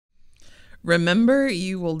Remember,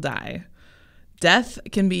 you will die. Death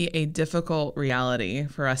can be a difficult reality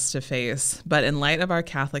for us to face, but in light of our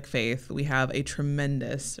Catholic faith, we have a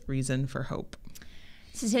tremendous reason for hope.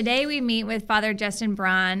 So today we meet with Father Justin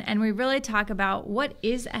Braun, and we really talk about what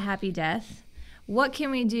is a happy death. What can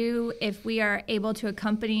we do if we are able to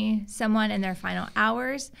accompany someone in their final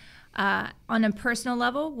hours? On a personal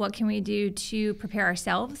level, what can we do to prepare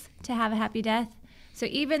ourselves to have a happy death? So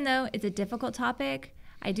even though it's a difficult topic,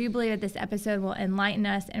 I do believe that this episode will enlighten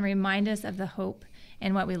us and remind us of the hope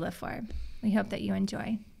and what we live for. We hope that you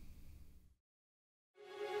enjoy.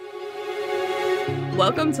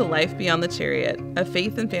 Welcome to Life Beyond the Chariot, a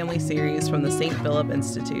faith and family series from the St. Philip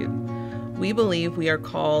Institute. We believe we are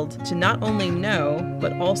called to not only know,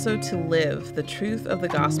 but also to live the truth of the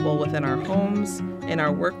gospel within our homes, in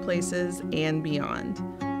our workplaces, and beyond.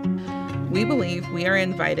 We believe we are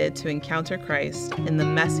invited to encounter Christ in the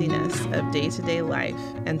messiness of day-to-day life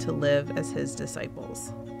and to live as his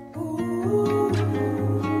disciples.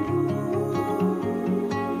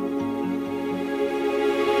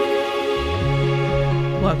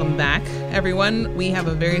 Welcome back, everyone. We have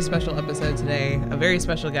a very special episode today, a very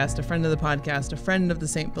special guest, a friend of the podcast, a friend of the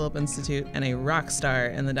St. Philip Institute, and a rock star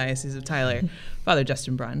in the Diocese of Tyler, Father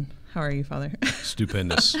Justin Braun. How are you, Father?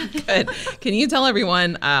 Stupendous. Good. Can you tell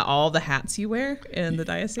everyone all the hats you wear in the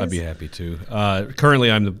diocese? I'd be happy to. Currently,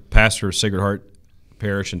 I'm the pastor of Sacred Heart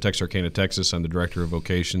Parish in Texarkana, Texas. I'm the director of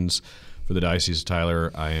vocations for the Diocese of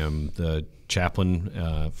Tyler. I am the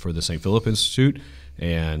chaplain for the St. Philip Institute,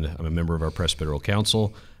 and I'm a member of our Presbyteral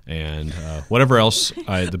Council. And whatever else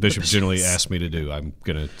the bishop generally asks me to do, I'm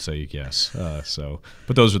going to say yes.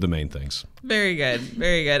 But those are the main things. Very good.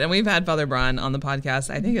 Very good. And we've had Father Braun on the podcast,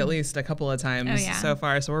 I think at least a couple of times so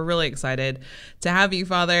far. So we're really excited to have you,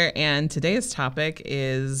 Father. And today's topic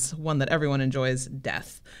is one that everyone enjoys,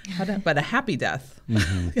 death, but a happy death.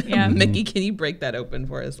 Mm-hmm. Yeah. Mickey, can you break that open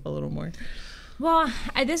for us a little more? Well,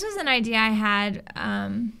 this was an idea I had,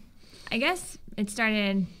 I guess it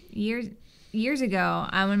started years ago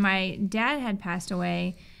when my dad had passed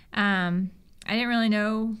away. I didn't really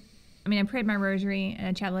know. I mean, I prayed my rosary and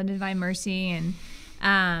a chaplet of Divine Mercy, and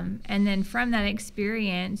then from that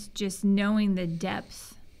experience, just knowing the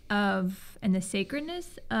depth of and the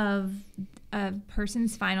sacredness of a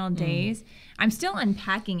person's final days, I'm still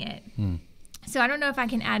unpacking it. So I don't know if I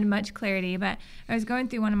can add much clarity, but I was going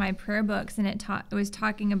through one of my prayer books, and it was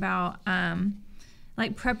talking about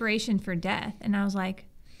like preparation for death, and I was like,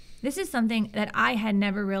 this is something that I had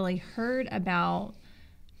never really heard about.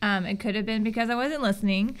 It could have been because I wasn't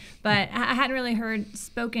listening, but I hadn't really heard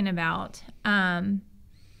spoken about. And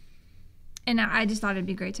I just thought it'd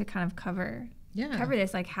be great to kind of cover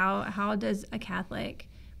this. Like, how does a Catholic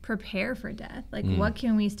prepare for death? Like, what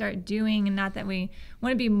can we start doing? And not that we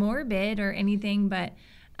want to be morbid or anything, but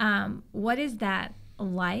what is that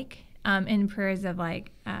like in prayers of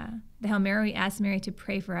like the Hail Mary? We ask Mary to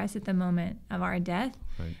pray for us at the moment of our death.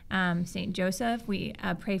 Right. St. Joseph, we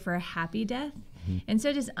pray for a happy death. Mm-hmm. And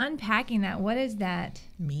so just unpacking that, what does that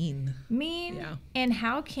mean? Yeah. And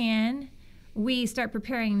how can we start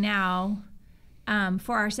preparing now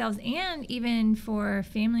for ourselves and even for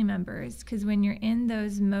family members? Because when you're in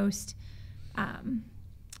those most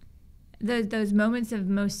those moments of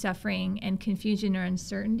most suffering and confusion or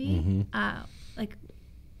uncertainty, like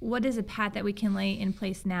what is a path that we can lay in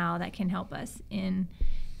place now that can help us in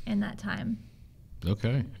that time?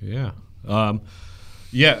 Okay, yeah.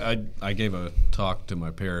 I gave a talk to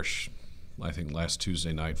my parish, I think last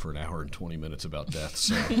Tuesday night for an hour and 20 minutes about death.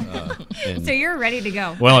 So, so you're ready to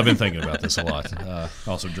go. Well, I've been thinking about this a lot. I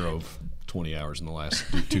also drove 20 hours in the last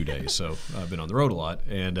 2 days, so I've been on the road a lot.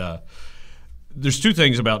 And there's two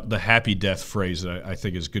things about the happy death phrase that I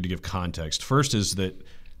think is good to give context. First is that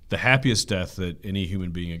the happiest death that any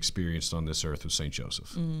human being experienced on this earth was St.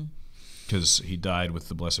 Joseph. Because he died with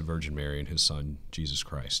the Blessed Virgin Mary and his son, Jesus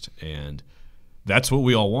Christ. And that's what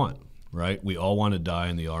we all want, right? We all want to die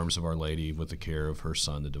in the arms of Our Lady with the care of her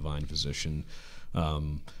son, the divine physician.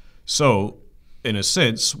 So, in a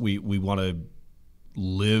sense, we want to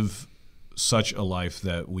live such a life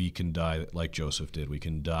that we can die like Joseph did. We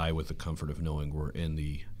can die with the comfort of knowing we're in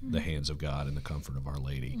the hands of God and the comfort of Our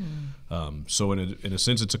Lady. So, in a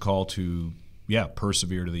sense, it's a call to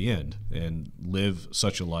persevere to the end and live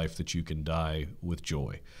such a life that you can die with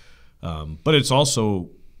joy. But it's also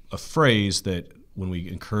a phrase that when we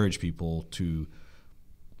encourage people to,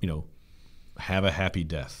 have a happy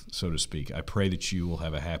death, so to speak, I pray that you will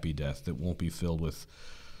have a happy death that won't be filled with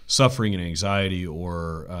suffering and anxiety,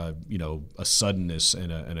 or a suddenness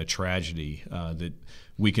and a tragedy, that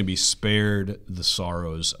we can be spared the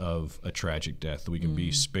sorrows of a tragic death. We can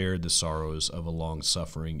be spared the sorrows of a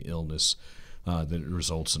long-suffering illness that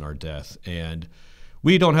results in our death. And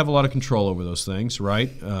we don't have a lot of control over those things,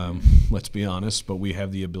 right? Let's be honest, but we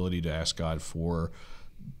have the ability to ask God for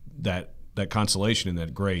that consolation and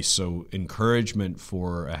that grace. So encouragement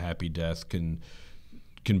for a happy death can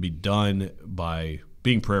be done by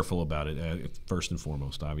being prayerful about it. First and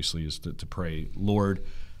foremost, obviously, is to pray, Lord,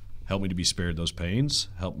 help me to be spared those pains.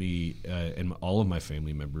 Help me and all of my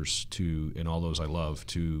family members and all those I love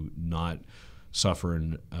to not suffer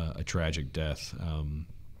a tragic death,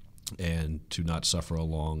 and to not suffer a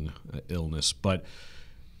long illness. But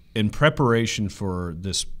in preparation for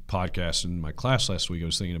this podcast in my class last week, I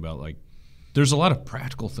was thinking about, like, there's a lot of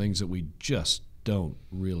practical things that we just don't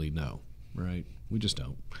really know, right? We just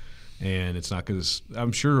don't. And it's not because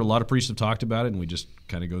I'm sure a lot of priests have talked about it, and we just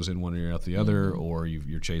kind of goes in one ear out the other, or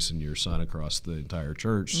you're chasing your son across the entire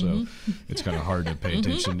church, so it's kind of hard to pay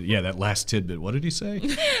attention. Yeah, that last tidbit. What did he say?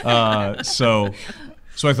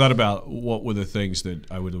 So I thought about what were the things that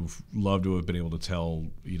I would have loved to have been able to tell,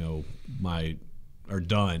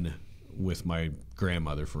 done with my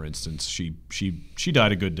grandmother, for instance. She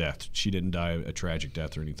died a good death. She didn't die a tragic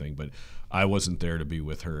death or anything, but I wasn't there to be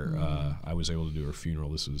with her. I was able to do her funeral.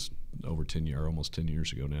 This was almost 10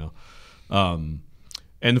 years ago now.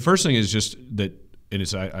 And the first thing is just that,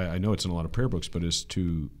 and I know it's in a lot of prayer books, but is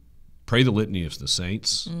to pray the litany of the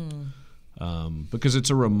saints, because it's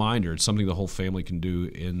a reminder. It's something the whole family can do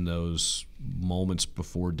in those moments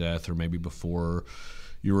before death, or maybe before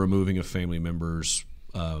you're removing a family member's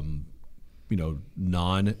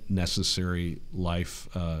non-necessary life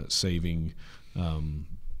saving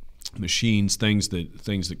machines, things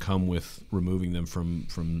that come with removing them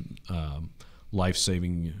from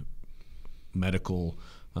life-saving medical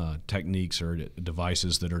techniques or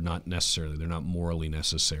devices that are not necessarily, they're not morally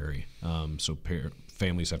necessary. So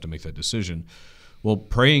families have to make that decision. Well,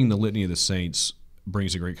 praying the Litany of the Saints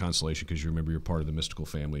brings a great consolation, because you remember you're part of the mystical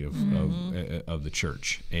family of the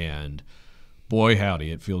church. And boy,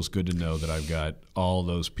 howdy, it feels good to know that I've got all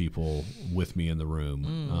those people with me in the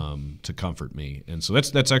room to comfort me. And so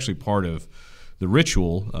that's actually part of the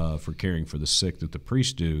ritual for caring for the sick that the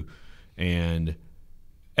priests do. And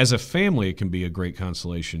as a family, it can be a great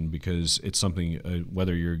consolation, because it's something,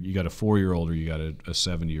 whether you got a 4-year-old or you got a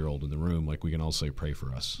 70-year-old in the room, like, we can all say, pray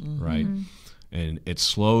for us, right? And it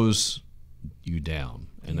slows you down.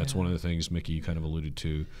 And that's one of the things, Mickey, you kind of alluded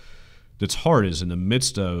to, that's hard, is in the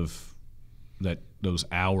midst of those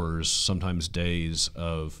hours, sometimes days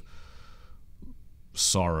of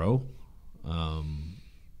sorrow,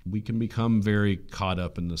 we can become very caught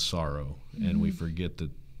up in the sorrow, and we forget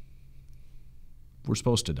that we're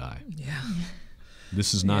supposed to die. Yeah.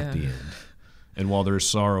 This is not the end. And while there's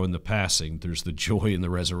sorrow in the passing, there's the joy in the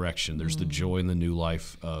resurrection. There's the joy in the new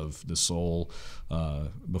life of the soul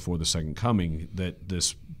before the second coming, that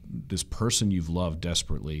this person you've loved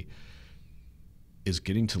desperately is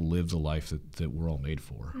getting to live the life that we're all made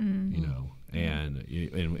for,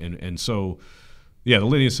 And so, yeah, the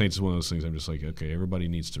Litany of Saints is one of those things I'm just like, okay, everybody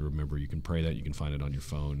needs to remember. You can pray that. You can find it on your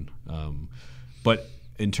phone. But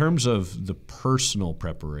in terms of the personal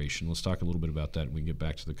preparation, let's talk a little bit about that, and we can get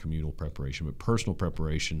back to the communal preparation. But personal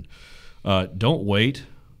preparation, don't wait.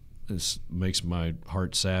 This makes my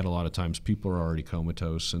heart sad. A lot of times people are already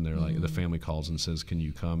comatose, and they're like, the family calls and says, can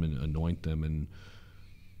you come and anoint them? And,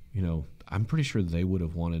 I'm pretty sure they would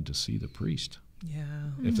have wanted to see the priest. Yeah.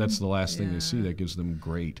 If that's the last thing they see, that gives them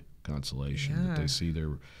great consolation, that they see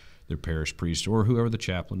their parish priest or whoever the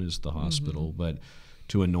chaplain is at the hospital. But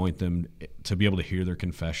to anoint them, to be able to hear their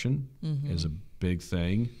confession is a big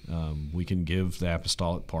thing. We can give the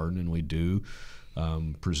apostolic pardon, and we do,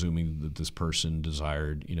 presuming that this person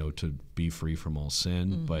desired, to be free from all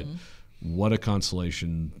sin. But what a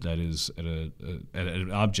consolation that is at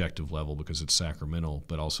an objective level, because it's sacramental,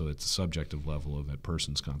 but also at the subjective level of that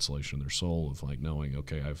person's consolation in their soul, of like knowing,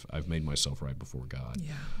 okay, I've made myself right before God.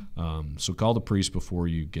 Yeah. So call the priest before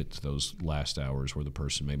you get to those last hours where the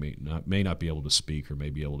person may not be able to speak or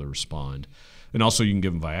may be able to respond. And also you can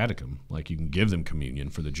give them viaticum, like you can give them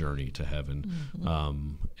communion for the journey to heaven.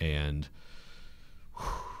 And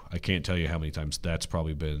I can't tell you how many times that's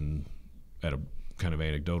probably been at a kind of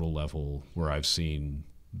anecdotal level where I've seen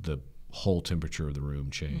the whole temperature of the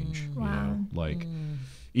room change. Wow.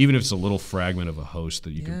 Even if it's a little fragment of a host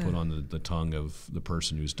that you can put on the tongue of the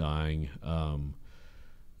person who's dying,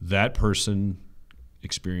 that person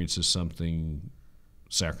experiences something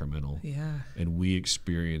sacramental. Yeah. And we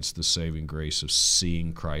experience the saving grace of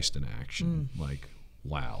seeing Christ in action. Like,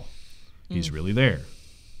 wow, he's really there.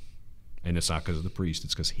 And it's not because of the priest,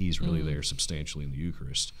 it's because he's really there substantially in the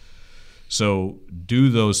Eucharist. So do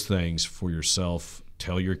those things for yourself.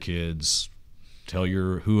 Tell your kids, tell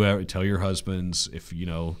your husbands. If you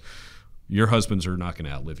know, your husbands are not going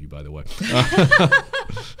to outlive you, by the way.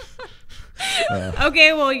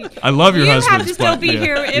 Okay, well, I love your you husbands. have to still be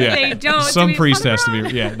here if they don't. Some priest has to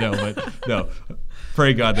be. Yeah, no.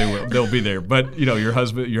 Pray God they will. They'll be there. But your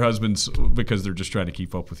husbands, because they're just trying to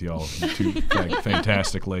keep up with y'all, two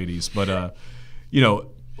fantastic ladies. But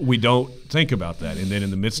we don't think about that, and then in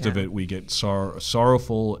the midst of it, we get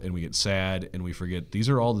sorrowful and we get sad, and we forget these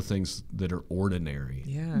are all the things that are ordinary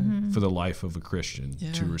for the life of a Christian,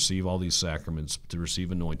 to receive all these sacraments, to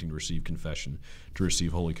receive anointing, to receive confession, to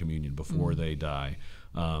receive Holy Communion before they die.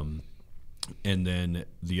 And then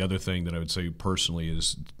the other thing that I would say personally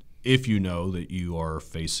is, if you know that you are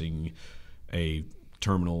facing a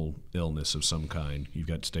terminal illness of some kind, you've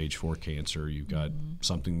got stage 4 cancer, you've got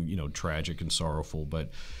something tragic and sorrowful,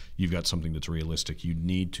 but you've got something that's realistic, you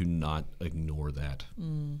need to not ignore that.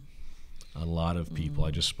 A lot of people,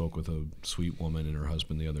 I just spoke with a sweet woman and her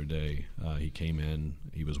husband the other day. He came in,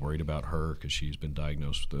 he was worried about her because she's been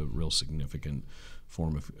diagnosed with a real significant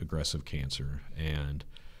form of aggressive cancer, and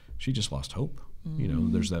she just lost hope.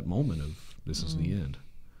 There's that moment of, this is the end.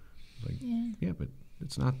 Like, yeah, but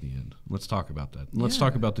it's not the end. Let's talk about that. Let's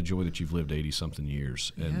talk about the joy that you've lived 80-something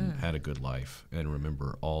years and had a good life, and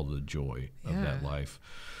remember all the joy of that life.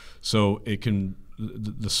 So it can,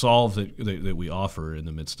 the solve that we offer in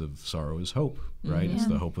the midst of sorrow is hope, right? It's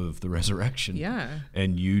the hope of the resurrection. Yeah.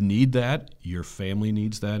 And you need that. Your family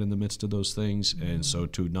needs that in the midst of those things. And so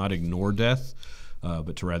to not ignore death,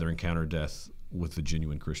 but to rather encounter death with the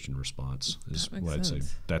genuine Christian response is what I'd say.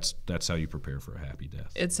 That's how you prepare for a happy death.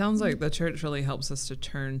 It sounds like the church really helps us to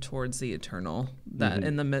turn towards the eternal. That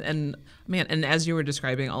and as you were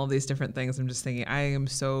describing all of these different things, I'm just thinking, I am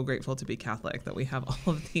so grateful to be Catholic that we have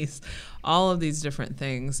all of these different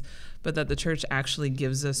things, but that the church actually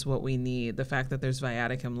gives us what we need. The fact that there's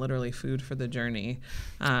viaticum, literally food for the journey,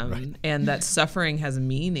 and that suffering has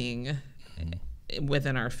meaning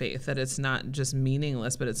within our faith, that it's not just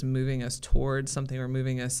meaningless, but it's moving us towards something, or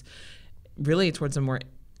moving us really towards a more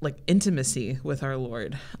like intimacy with our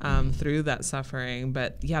Lord through that suffering.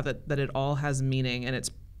 But that it all has meaning, and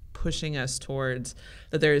it's pushing us towards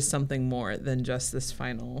that there is something more than just this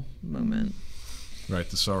final moment. Right,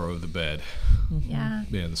 the sorrow of the bed. Yeah,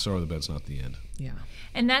 the sorrow of the bed's not the end. Yeah.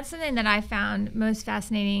 And that's something that I found most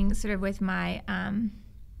fascinating sort of with my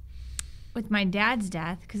dad's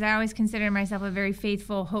death, because I always considered myself a very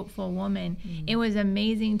faithful, hopeful woman. It was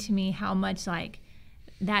amazing to me how much like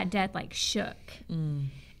that death like shook.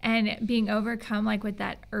 And being overcome like with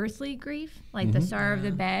that earthly grief, like the sorrow of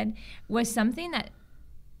the bed, was something that,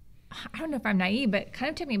 I don't know if I'm naive, but kind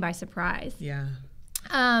of took me by surprise. Yeah.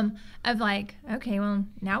 Of like, okay, well,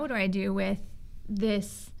 now what do I do with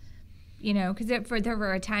this? Because there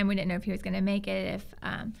were a time we didn't know if he was going to make it,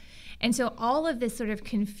 and so all of this sort of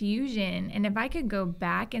confusion, and if I could go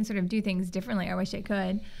back and sort of do things differently, I wish I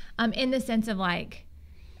could, in the sense of like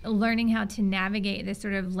learning how to navigate this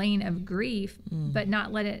sort of lane of grief, but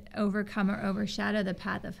not let it overcome or overshadow the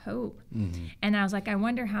path of hope. And I was like, I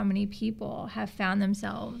wonder how many people have found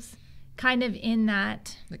themselves kind of in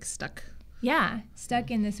that, like stuck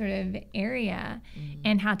in this sort of area,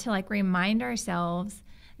 and how to like remind ourselves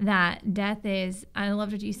that death is, I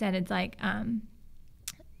loved what you said, it's like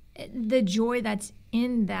the joy that's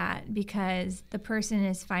in that, because the person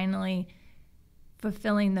is finally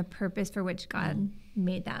fulfilling the purpose for which God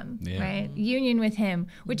made them, right? Union with him,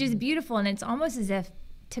 which is beautiful. And it's almost as if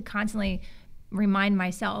to constantly remind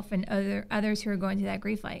myself and others who are going through that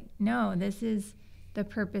grief, like, no, this is the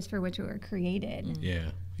purpose for which we were created.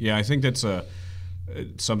 Yeah, I think that's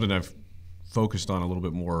something I've focused on a little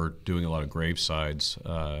bit more doing a lot of gravesides,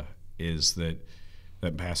 is that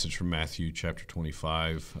passage from Matthew chapter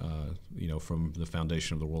 25, from the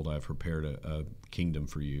foundation of the world I've prepared a kingdom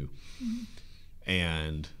for you.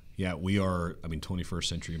 And we are, 21st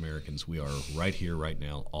century Americans, we are right here, right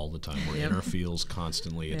now, all the time. We're in our fields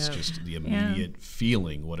constantly. It's just the immediate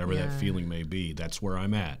feeling, whatever that feeling may be, that's where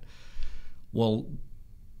I'm at. Well,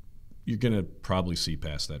 you're going to probably see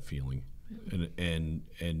past that feeling. And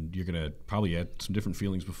you're going to probably had some different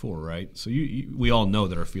feelings before, right? So we all know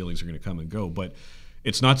that our feelings are going to come and go, but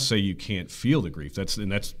it's not to say you can't feel the grief. That's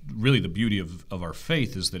really the beauty of our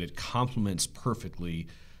faith, is that it complements perfectly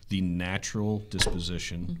the natural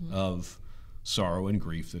disposition of sorrow and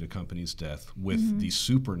grief that accompanies death with the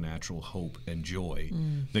supernatural hope and joy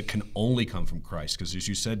that can only come from Christ. Because as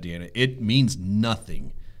you said, Deanna, it means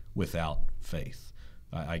nothing without faith.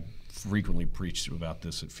 I frequently preach about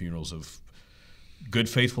this at funerals of good,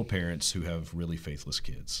 faithful parents who have really faithless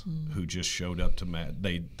kids who just showed up to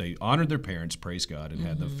they honored their parents, praise God, and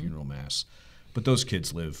had the funeral mass. But those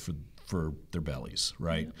kids live for their bellies,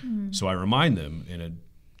 right? So I remind them in a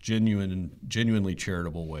genuinely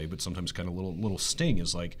charitable way, but sometimes kind of little sting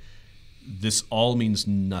is like, this all means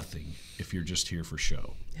nothing if you're just here for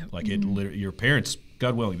show. Yep. Like your parents,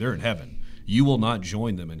 God willing, they're in heaven. You will not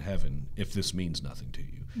join them in heaven if this means nothing to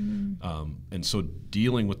you. And so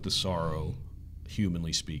dealing with the sorrow,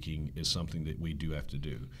 humanly speaking, is something that we do have to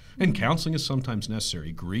do. And counseling is sometimes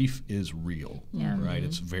necessary. Grief is real, right?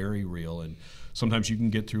 It's very real. And sometimes you can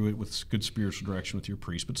get through it with good spiritual direction with your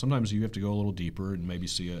priest, but sometimes you have to go a little deeper and maybe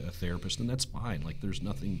see a therapist, and that's fine. Like, there's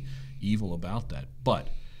nothing evil about that. But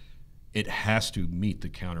it has to meet the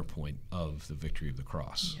counterpoint of the victory of the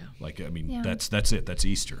cross. Yeah. Like, I mean, that's it. That's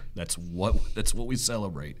Easter. That's what we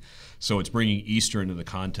celebrate. So it's bringing Easter into the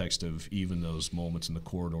context of even those moments in the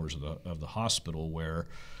corridors of the hospital where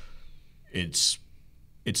it's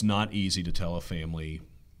not easy to tell a family,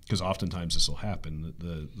 because oftentimes this will happen.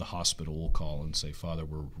 The hospital will call and say, Father,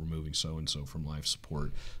 we're removing so-and-so from life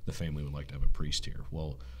support. The family would like to have a priest here.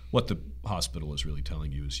 Well, what the hospital is really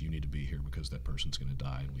telling you is you need to be here because that person's going to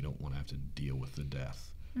die, and we don't want to have to deal with the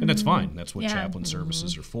death. And that's fine. That's what chaplain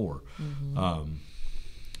services are for.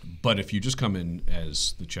 But if you just come in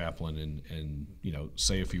as the chaplain and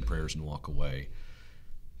say a few prayers and walk away,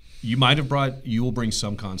 you will bring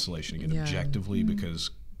some consolation, again, objectively, because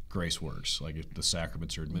grace works. Like, if the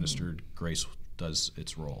sacraments are administered, grace does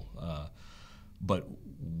its role. But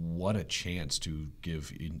what a chance to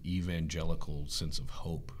give an evangelical sense of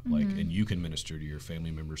hope. Like, and you can minister to your family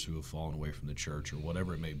members who have fallen away from the church or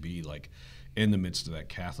whatever it may be. Like, in the midst of that,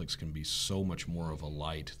 Catholics can be so much more of a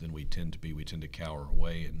light than we tend to be. We tend to cower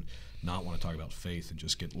away and not want to talk about faith and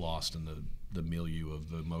just get lost in the milieu of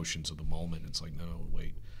the emotions of the moment. It's like, no,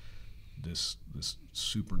 wait, this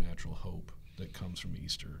supernatural hope that comes from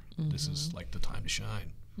Easter, this is like the time to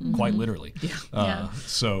shine. Quite literally.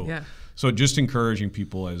 So just encouraging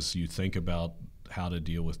people as you think about how to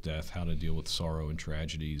deal with death, how to deal with sorrow and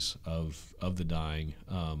tragedies of the dying,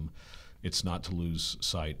 it's not to lose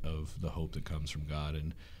sight of the hope that comes from God.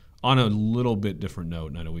 And on a little bit different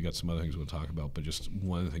note, and I know we got some other things we'll talk about, but just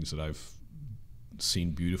one of the things that I've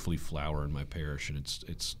seen beautifully flower in my parish, and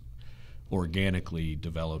it's organically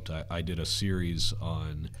developed. I did a series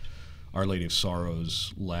on Our Lady of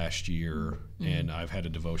Sorrows last year, and I've had a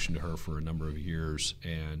devotion to her for a number of years,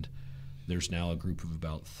 and there's now a group of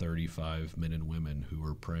about 35 men and women who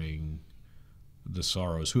are praying the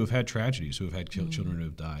sorrows, who have had tragedies, who have had children who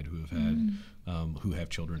have died, who have had who have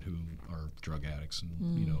children who are drug addicts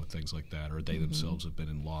and things like that, or they themselves have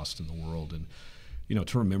been lost in the world. And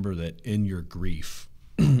to remember that in your grief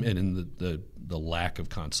and in the lack of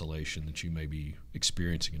consolation that you may be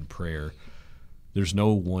experiencing in prayer, there's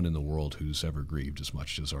no one in the world who's ever grieved as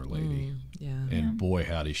much as Our Lady. And boy,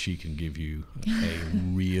 howdy, she can give you a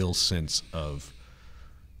real sense of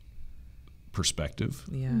perspective,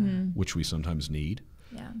 which we sometimes need.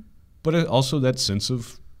 But also that sense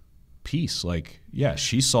of peace. Like,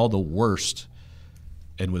 she saw the worst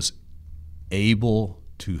and was able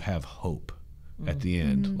to have hope at the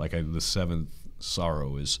end. Like, the seventh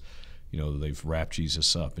sorrow is, they've wrapped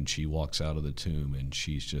Jesus up and she walks out of the tomb and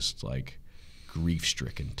she's just like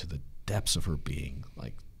grief-stricken to the depths of her being,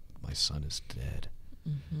 like, my son is dead.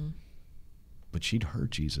 But she'd heard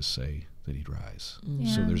Jesus say that he'd rise.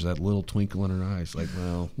 So there's that little twinkle in her eyes, like,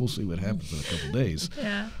 well, we'll see what happens in a couple days.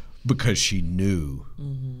 Because she knew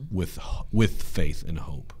with faith and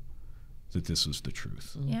hope that this was the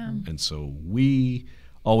truth. And so we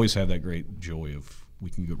always have that great joy of we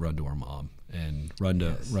can run to our mom and run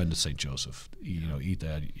to St. Joseph, eat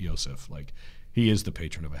that Joseph. Like, he is the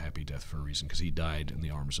patron of a happy death for a reason, because he died in the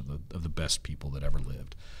arms of the best people that ever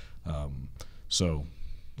lived. So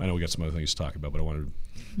I know we got some other things to talk about, but I wanted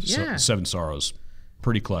Seven Sorrows,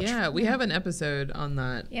 pretty clutch. Yeah, we have an episode on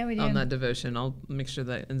that. Yeah, we do. On that devotion. I'll make sure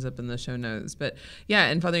that ends up in the show notes. But yeah,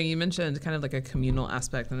 and Father, you mentioned kind of like a communal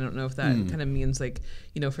aspect, and I don't know if that kind of means like,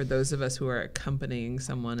 for those of us who are accompanying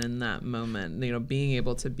someone in that moment, being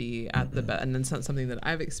able to be at the and it's not something that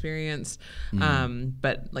I've experienced,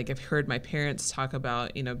 but like I've heard my parents talk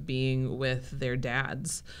about, being with their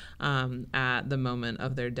dads at the moment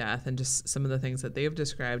of their death, and just some of the things that they've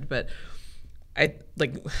described. But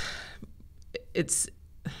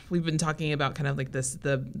we've been talking about kind of like this,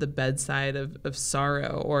 the bedside of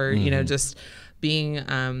sorrow, or, just being,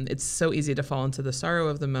 it's so easy to fall into the sorrow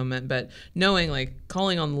of the moment, but knowing, like,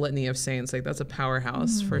 calling on the litany of saints, like, that's a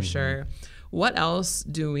powerhouse for sure. what else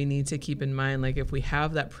do we need to keep in mind? Like if we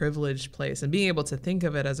have that privileged place and being able to think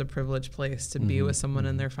of it as a privileged place to be with someone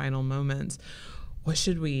in their final moments, what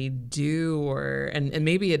should we do? And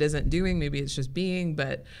maybe it isn't doing, maybe it's just being,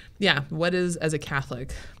 but yeah, what is, as a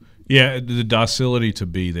Catholic? Yeah, the docility to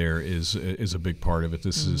be there is a big part of it.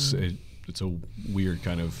 This is it's a weird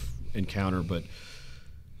kind of encounter, but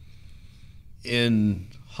in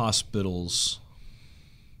hospitals,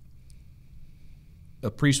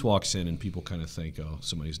 a priest walks in and people kind of think, oh,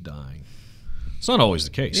 somebody's dying. It's not always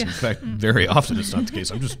the case. Yeah. In fact, very often it's not the case.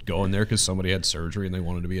 I'm just going there because somebody had surgery and they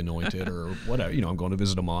wanted to be anointed or whatever. I'm going to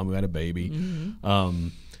visit a mom who had a baby.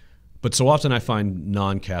 But so often I find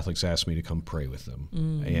non-Catholics ask me to come pray with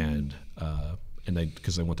them, and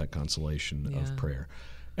because they want that consolation of prayer.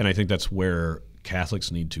 And I think that's where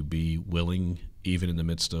Catholics need to be willing, even in the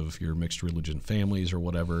midst of your mixed religion families or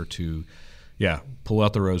whatever, to pull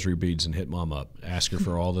out the rosary beads and hit mom up. Ask her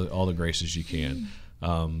for all the graces you can.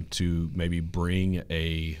 To maybe bring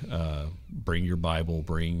your Bible.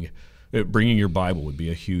 Bringing your Bible would be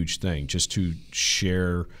a huge thing, just to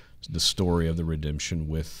share the story of the redemption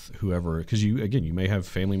with whoever, because you may have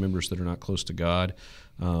family members that are not close to God,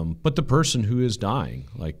 but the person who is dying,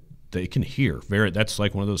 like, they can hear. That's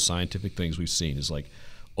like one of those scientific things we've seen is like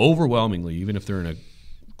overwhelmingly, even if they're in a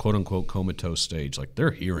quote unquote comatose stage, like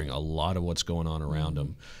they're hearing a lot of what's going on around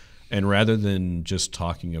them. And rather than just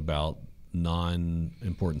talking about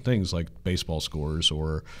non-important things like baseball scores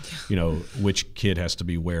or which kid has to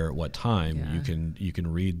be where at what time, you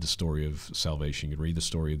can read the story of salvation, you can read the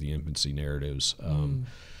story of the infancy narratives,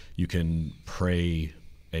 you can pray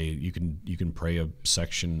you can pray a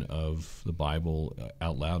section of the Bible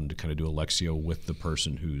out loud and to kind of do a lectio with the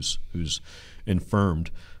person who's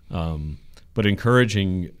infirmed, but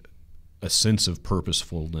encouraging a sense of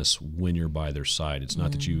purposefulness when you're by their side. It's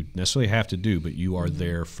not that you necessarily have to do, but you are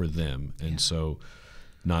there for them. And so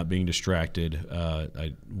not being distracted.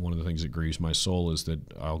 One of the things that grieves my soul is that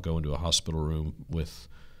I'll go into a hospital room with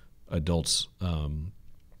adults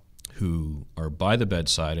who are by the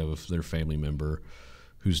bedside of their family member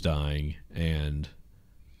who's dying, and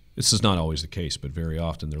this is not always the case, but very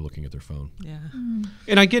often they're looking at their phone. Yeah.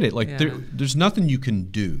 And I get it. Like, there's nothing you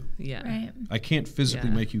can do. Yeah. Right. I can't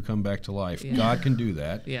physically make you come back to life. Yeah. God can do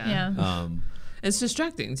that. Yeah. It's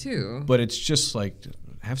distracting, too. But it's just like,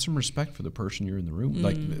 have some respect for the person you're in the room.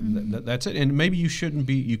 Like, that's it. And maybe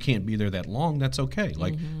you can't be there that long. That's okay.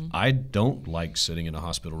 Like, I don't like sitting in a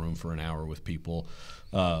hospital room for an hour with people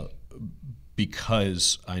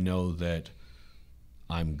because I know that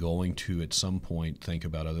I'm going to, at some point, think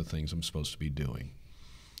about other things I'm supposed to be doing.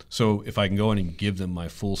 So if I can go in and give them my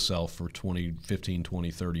full self for 15,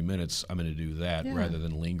 20, 30 minutes, I'm going to do that rather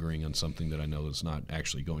than lingering on something that I know is not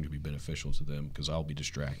actually going to be beneficial to them because I'll be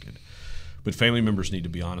distracted. But family members need to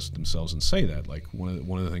be honest with themselves and say that. Like,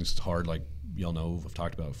 one of the things that's hard, like y'all know, I've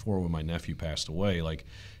talked about before, when my nephew passed away, like,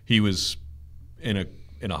 he was in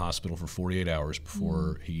a hospital for 48 hours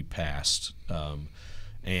before he passed.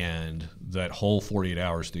 And that whole 48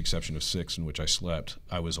 hours, with the exception of 6 in which I slept,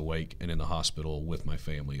 I was awake and in the hospital with my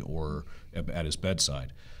family or at his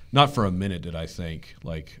bedside. Not for a minute did I think,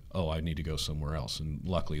 like, oh, I need to go somewhere else. And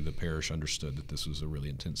luckily the parish understood that this was a really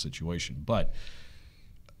intense situation. But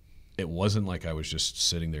it wasn't like I was just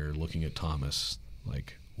sitting there looking at Thomas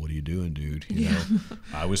like, what are you doing, dude? You know,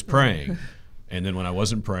 I was praying. And then when I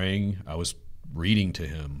wasn't praying, I was reading to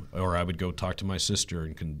him, or I would go talk to my sister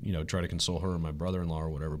and try to console her or my brother-in-law or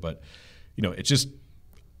whatever. But it's just,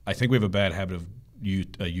 I think we have a bad habit of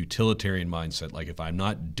a utilitarian mindset. Like, if I'm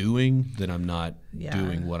not doing, then I'm not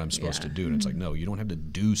doing what I'm supposed to do. And it's like, no, you don't have to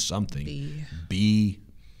do something. Be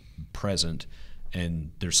present,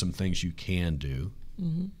 and there's some things you can do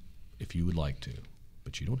if you would like to,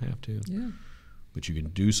 but you don't have to. But you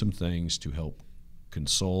can do some things to help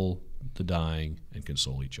console the dying and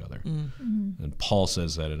console each other. And Paul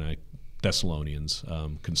says that in Thessalonians,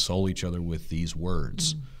 console each other with these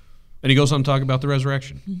words. And he goes on to talk about the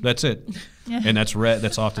resurrection. That's it. And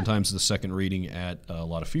that's oftentimes the second reading at a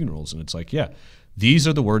lot of funerals. And it's like, these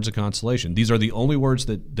are the words of consolation. These are the only words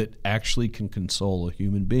that actually can console a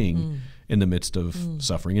human being in the midst of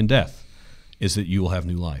suffering and death, is that you will have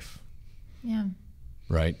new life. Yeah.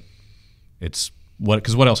 Right? Because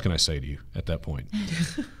what else can I say to you at that point?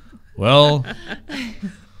 Well,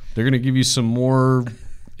 they're going to give you some more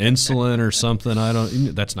insulin or something.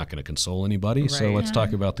 That's not going to console anybody. Right. So let's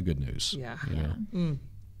talk about the good news.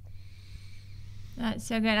 That's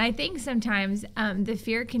so good. I think sometimes the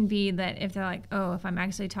fear can be that if they're like, oh, if I'm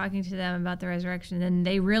actually talking to them about the resurrection, then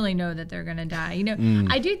they really know that they're going to die.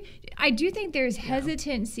 I do think there's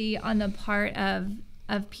hesitancy on the part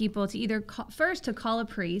of people to either call a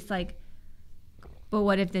priest, like, but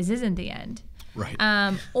what if this isn't the end? Right.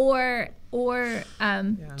 Or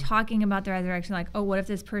talking about the resurrection, like, oh, what if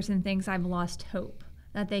this person thinks I've lost hope,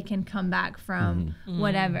 that they can come back from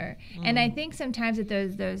whatever. And I think sometimes that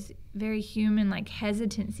those very human like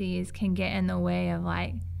hesitancies can get in the way of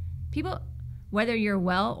like people, whether you're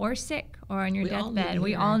well or sick or on your deathbed,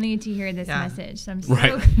 we all need to hear this message. So I'm so,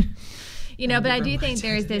 but I do think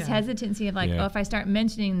there's this hesitancy of like, oh, if I start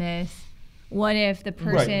mentioning this, what if the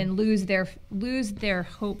person lose their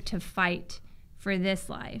hope to fight for this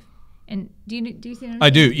life? And do you see what I'm saying? I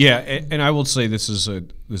do, yeah. And I will say this is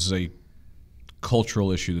a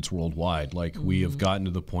cultural issue that's worldwide. Like we have gotten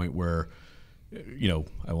to the point where,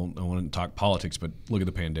 I want to talk politics, but look at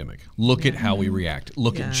the pandemic. Look at how we react.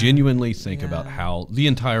 Genuinely think about how the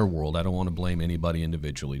entire world, I don't want to blame anybody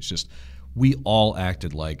individually. It's just we all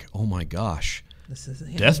acted like, oh my gosh,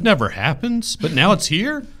 death never happens, but now it's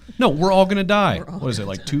here? No, we're all going to die. What is it,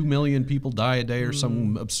 like 2 million people die a day or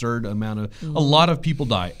some absurd amount of... A lot of people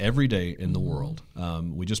die every day in the world.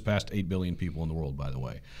 We just passed 8 billion people in the world, by the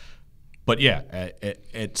way. But yeah,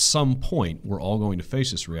 at some point, we're all going to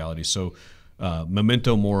face this reality. So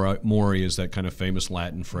memento mori is that kind of famous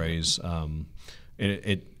Latin phrase.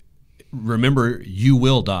 Remember, you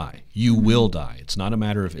will die. You will die. It's not a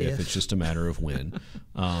matter of if, it's just a matter of when.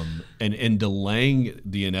 And delaying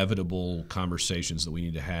the inevitable conversations that we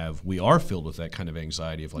need to have, we are filled with that kind of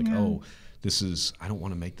anxiety of like, oh, this is, I don't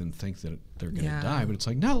want to make them think that they're going to die. But it's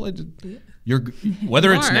like, no,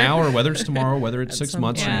 whether it's now or whether it's tomorrow, whether it's 6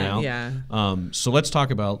 months from now. So let's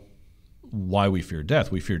talk about why we fear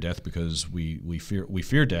death. We fear death because we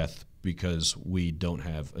fear death because we don't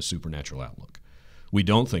have a supernatural outlook. We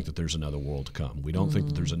don't think that there's another world to come. We don't think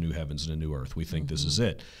that there's a new heavens and a new earth. We think this is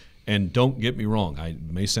it. And don't get me wrong, I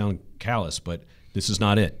may sound callous, but this is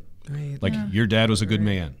not it. Right. Like your dad was a good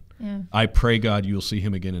man. Yeah. I pray, God, you'll see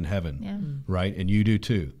him again in heaven, right? And you do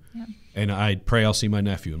too. Yeah. And I pray I'll see my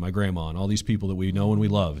nephew and my grandma and all these people that we know and we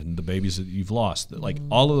love and the babies that you've lost, like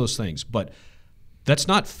all of those things. But that's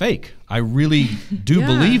not fake. I really do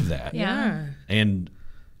believe that. Yeah. And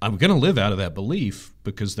I'm going to live out of that belief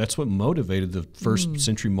because that's what motivated the first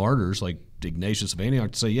century martyrs like Ignatius of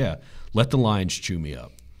Antioch to say, let the lions chew me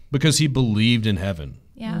up. Because he believed in heaven.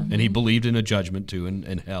 Yeah. And he believed in a judgment too,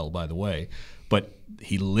 and hell, by the way. But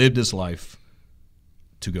he lived his life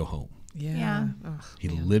to go home. Yeah. He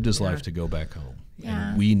lived his life to go back home. Yeah.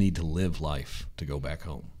 And we need to live life to go back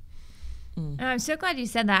home. And I'm so glad you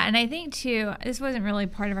said that. And I think too, this wasn't really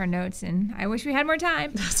part of our notes, and I wish we had more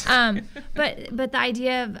time. But the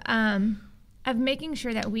idea of making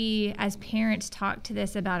sure that we as parents talk to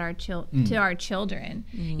this about our to our children.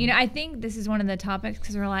 I think this is one of the topics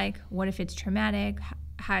because we're like, what if it's traumatic?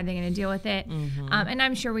 How are they going to deal with it? And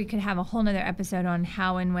I'm sure we could have a whole nother episode on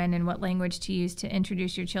how and when and what language to use to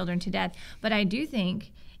introduce your children to death. But I do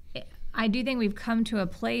think we've come to a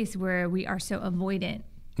place where we are so avoidant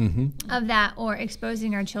of that, or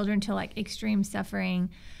exposing our children to like extreme suffering,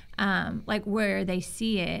 like where they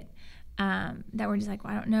see it, that we're just like,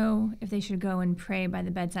 well, I don't know if they should go and pray by the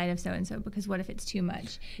bedside of so-and-so because what if it's too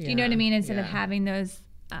much? Do you know what I mean? Instead of having those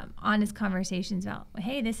honest conversations about,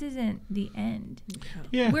 hey, this isn't the end.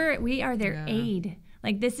 Yeah. We are their aid.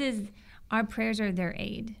 Like our prayers are their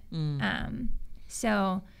aid.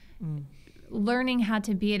 Learning how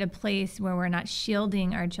to be at a place where we're not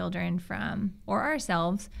shielding our children from, or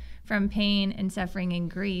ourselves, from pain and suffering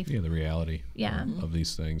and grief. Yeah, the reality of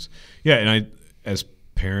these things. Yeah, and as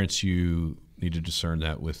parents, you need to discern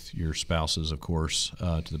that with your spouses, of course,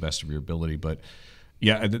 to the best of your ability. But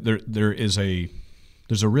yeah, there's a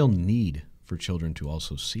real need for children to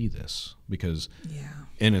also see this because,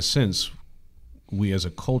 in a sense, we as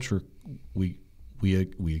a culture we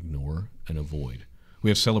ignore and avoid. We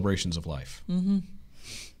have celebrations of life. And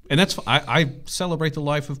that's, I celebrate the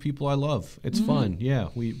life of people I love. It's fun. Yeah.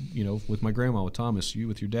 We, with my grandma, with Thomas, you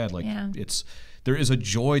with your dad, like there is a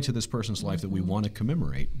joy to this person's life that we want to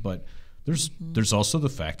commemorate, but there's also the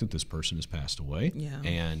fact that this person has passed away. Yeah.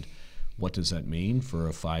 And what does that mean for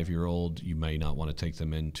a 5-year-old? You may not want to take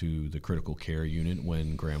them into the critical care unit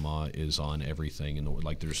when grandma is on everything and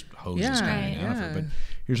like there's hoses coming out of her. But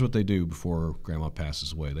here's what they do before grandma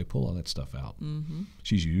passes away. They pull all that stuff out.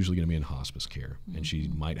 She's usually going to be in hospice care and she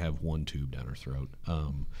might have one tube down her throat.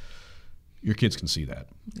 Your kids can see that.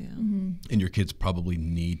 Yeah. And your kids probably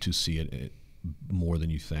need to see it more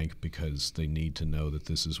than you think because they need to know that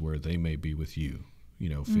this is where they may be with you.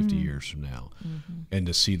 50 years from now, and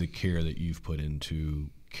to see the care that you've put into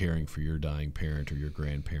caring for your dying parent or your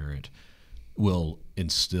grandparent will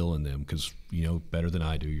instill in them, because better than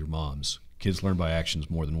I do, your moms kids learn by actions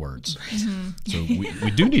more than words. So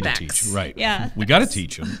we do need to teach, right? Yeah. We got to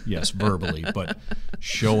teach them, yes, verbally, but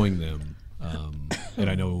showing them. And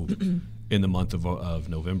I know in the month of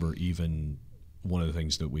November, even one of the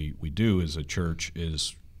things that we do as a church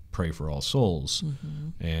is pray for all souls,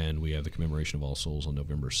 and we have the commemoration of all souls on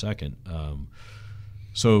November 2nd.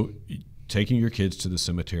 So taking your kids to the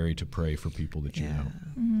cemetery to pray for people that you know,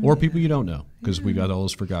 or people you don't know, because we got all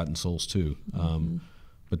those forgotten souls too.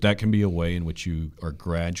 But that can be a way in which you are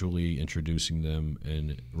gradually introducing them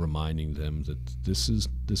and reminding them that this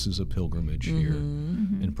is a pilgrimage here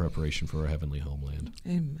in preparation for our heavenly homeland.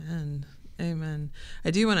 Amen. Amen. I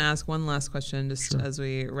do want to ask one last question just as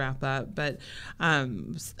we wrap up, but I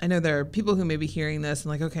know there are people who may be hearing this and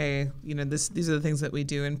like, okay, these are the things that we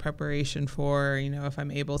do in preparation for, if I'm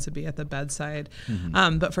able to be at the bedside.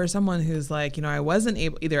 But for someone who's like, I wasn't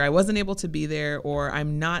able to be there or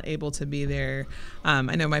I'm not able to be there.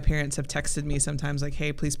 I know my parents have texted me sometimes like,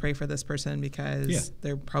 hey, please pray for this person because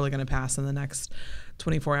they're probably going to pass in the next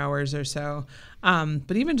 24 hours or so.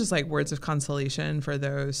 But even just like words of consolation for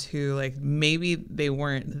those who like maybe they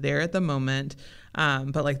weren't there at the moment,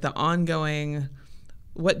 but like the ongoing,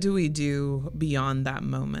 what do we do beyond that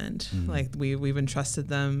moment? Like we've entrusted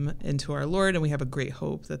them into our Lord and we have a great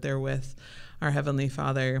hope that they're with our Heavenly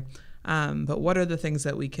Father. But what are the things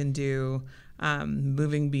that we can do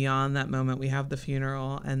moving beyond that moment? We have the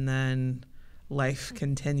funeral and then life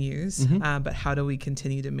continues, but how do we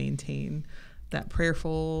continue to maintain that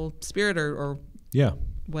prayerful spirit or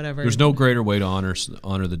whatever? There's no greater way to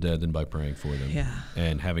honor the dead than by praying for them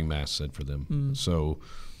and having Mass said for them. So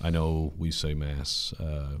I know we say Mass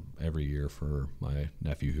every year for my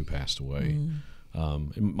nephew who passed away.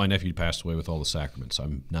 And my nephew passed away with all the sacraments.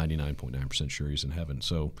 I'm 99.9% sure he's in heaven.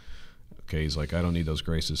 So, okay, he's like, I don't need those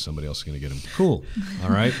graces. Somebody else is going to get him. Cool. All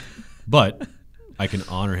right. But I can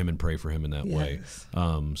honor him and pray for him in that way.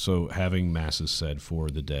 So having Masses said for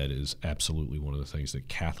the dead is absolutely one of the things that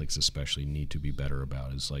Catholics especially need to be better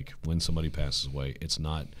about. Is like when somebody passes away, it's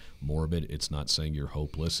not morbid. It's not saying you're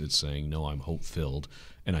hopeless. It's saying, no, I'm hope-filled,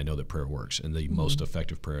 and I know that prayer works. And the most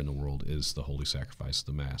effective prayer in the world is the holy sacrifice of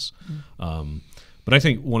the Mass. But I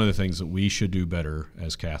think one of the things that we should do better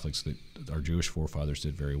as Catholics that our Jewish forefathers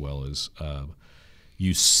did very well is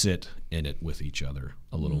you sit in it with each other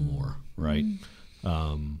a little more, right?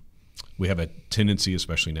 We have a tendency,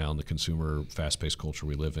 especially now in the consumer fast-paced culture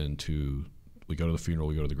we live in, we go to the funeral,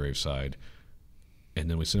 we go to the graveside, and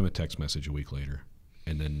then we send them a text message a week later.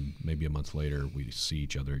 And then maybe a month later we see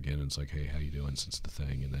each other again and it's like, hey, how you doing since the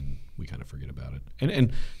thing? And then we kind of forget about it.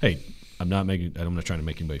 And hey, I'm not trying to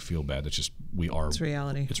make anybody feel bad. That's just, it's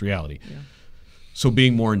reality. It's reality. Yeah. So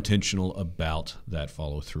being more intentional about that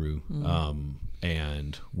follow through.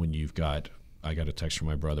 And when I got a text from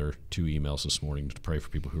my brother, 2 emails this morning to pray for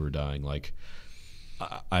people who are dying. Like,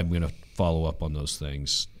 I'm going to follow up on those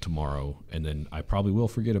things tomorrow, and then I probably will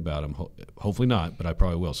forget about them. Hopefully not, but I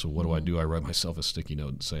probably will. So what do? I write myself a sticky note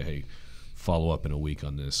and say, hey, follow up in a week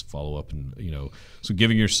on this, follow up. And, so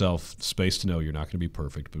giving yourself space to know you're not going to be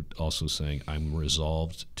perfect, but also saying, I'm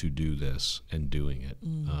resolved to do this and doing it.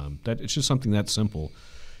 That it's just something that simple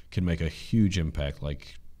can make a huge impact.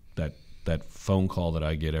 Like that phone call that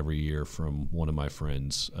I get every year from one of my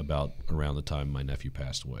friends about around the time my nephew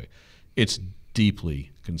passed away. It's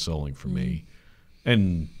deeply consoling for me.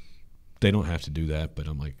 And they don't have to do that, but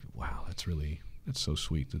I'm like, wow, that's so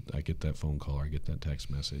sweet that I get that phone call or I get that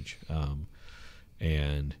text message.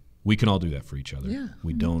 And we can all do that for each other. Yeah.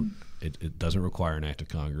 We don't, it doesn't require an act of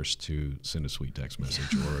Congress to send a sweet text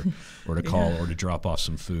message or to call or to drop off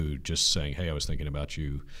some food, just saying, hey, I was thinking about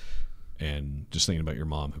you. And just thinking about your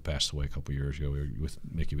mom who passed away a couple years ago with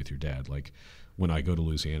Mickey, with your dad. Like, when I go to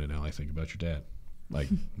Louisiana now, I think about your dad. Like,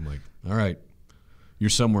 I'm like, all right,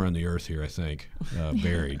 you're somewhere on the earth here, I think,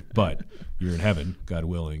 buried. But you're in heaven, God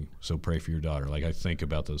willing, so pray for your daughter. Like, I think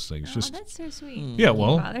about those things. That's so sweet. Yeah,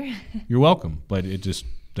 well, Father. You're welcome. But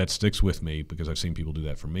that sticks with me because I've seen people do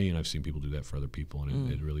that for me and I've seen people do that for other people,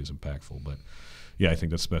 and it really is impactful. But, yeah, I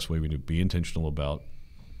think that's the best way we do. Be intentional about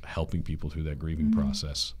helping people through that grieving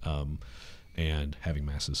process, and having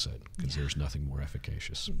Masses said, because there's nothing more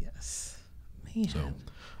efficacious. Yes. Man. So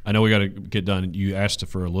I know we got to get done. You asked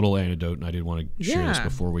for a little anecdote, and I did want to share this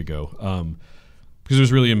before we go, because it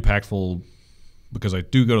was really impactful, because I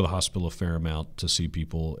do go to the hospital a fair amount to see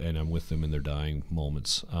people, and I'm with them in their dying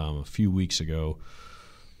moments. A few weeks ago,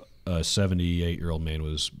 a 78-year-old man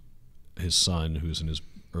his son, who was in his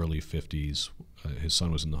early 50s, his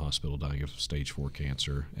son was in the hospital dying of stage 4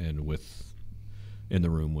 cancer, and in the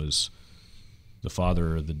room was the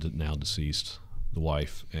father of the now deceased, the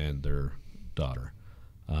wife, and their daughter.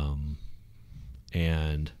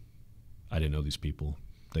 And I didn't know these people.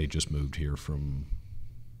 They just moved here from,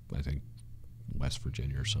 I think, West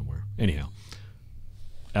Virginia or somewhere. Anyhow,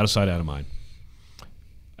 out of sight, out of mind.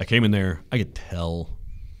 I came in there. I could tell.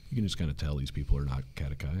 You can just kind of tell these people are not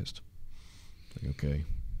catechized. Like, okay,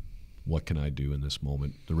 what can I do in this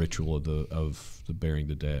moment? The ritual of the burying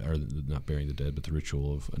the dead, or not burying the dead, but the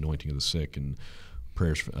ritual of anointing of the sick and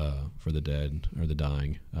prayers for the dead or the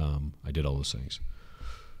dying. I did all those things.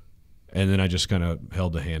 And then I just kind of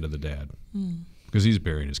held the hand of the dad because he's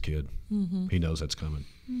burying his kid. Mm-hmm. He knows that's coming.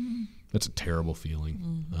 Mm-hmm. That's a terrible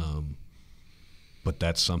feeling. Mm-hmm. But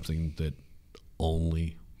that's something that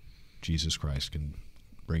only Jesus Christ can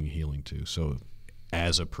bring healing to. So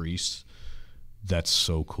as a priest, that's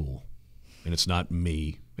so cool. And it's not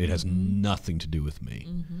me. It has nothing to do with me.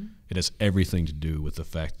 Mm-hmm. It has everything to do with the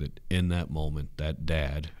fact that in that moment, that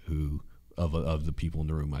dad, who of the people in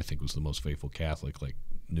the room, I think was the most faithful Catholic, like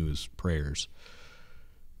knew his prayers.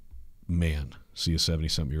 Man, see a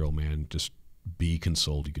 70-something-year-old man just be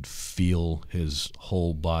consoled. You could feel his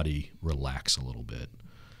whole body relax a little bit.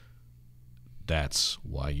 That's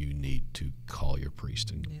why you need to call your priest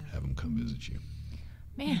and have him come visit you.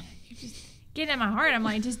 Man, you're just getting in my heart. I'm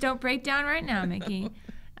like, just don't break down right now, Mickey.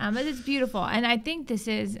 But it's beautiful. And I think this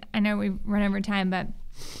is, I know we've run over time, but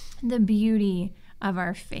the beauty of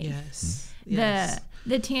our faith. Yes. Yes.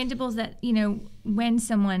 The tangibles that, when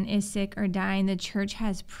someone is sick or dying, the church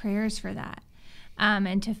has prayers for that.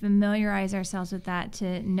 And to familiarize ourselves with that,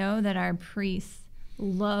 to know that our priests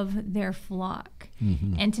love their flock,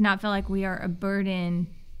 and to not feel like we are a burden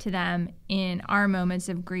to them in our moments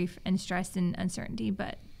of grief and stress and uncertainty,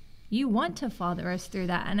 but you want to father us through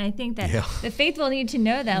that. And I think that the faithful need to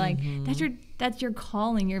know that, like, that's your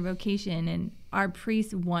calling, your vocation, and our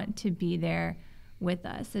priests want to be there with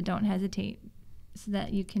us. So don't hesitate, so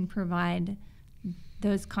that you can provide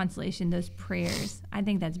those consolation, those prayers. I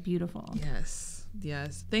think that's beautiful.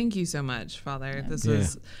 Yes. Thank you so much, Father. This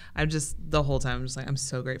was, the whole time, I'm just like, I'm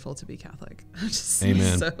so grateful to be Catholic. I'm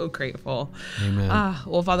just so grateful. Amen.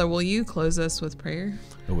 Well, Father, will you close us with prayer?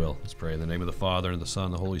 I will. Let's pray in the name of the Father, and the Son,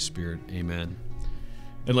 and the Holy Spirit. Amen.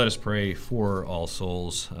 And let us pray for all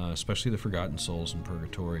souls, especially the forgotten souls in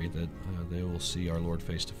purgatory, that they will see our Lord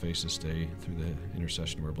face to face this day through the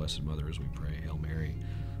intercession of our Blessed Mother as we pray. Hail Mary,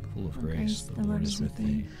 full of grace, the Lord is with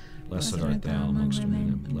thee. Blessed art thou amongst women,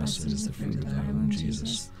 and blessed is the fruit of thy womb,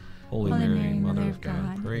 Jesus. Holy Mary, Mother of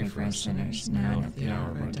God, pray for us sinners, now and at the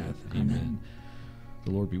hour of our death. Amen.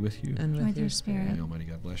 The Lord be with you. And with your spirit. May Almighty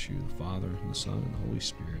God bless you, the Father, and the Son, and the Holy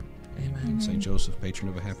Spirit. Amen. Saint Joseph, patron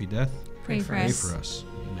of a happy death, pray for us.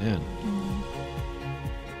 Amen. Amen.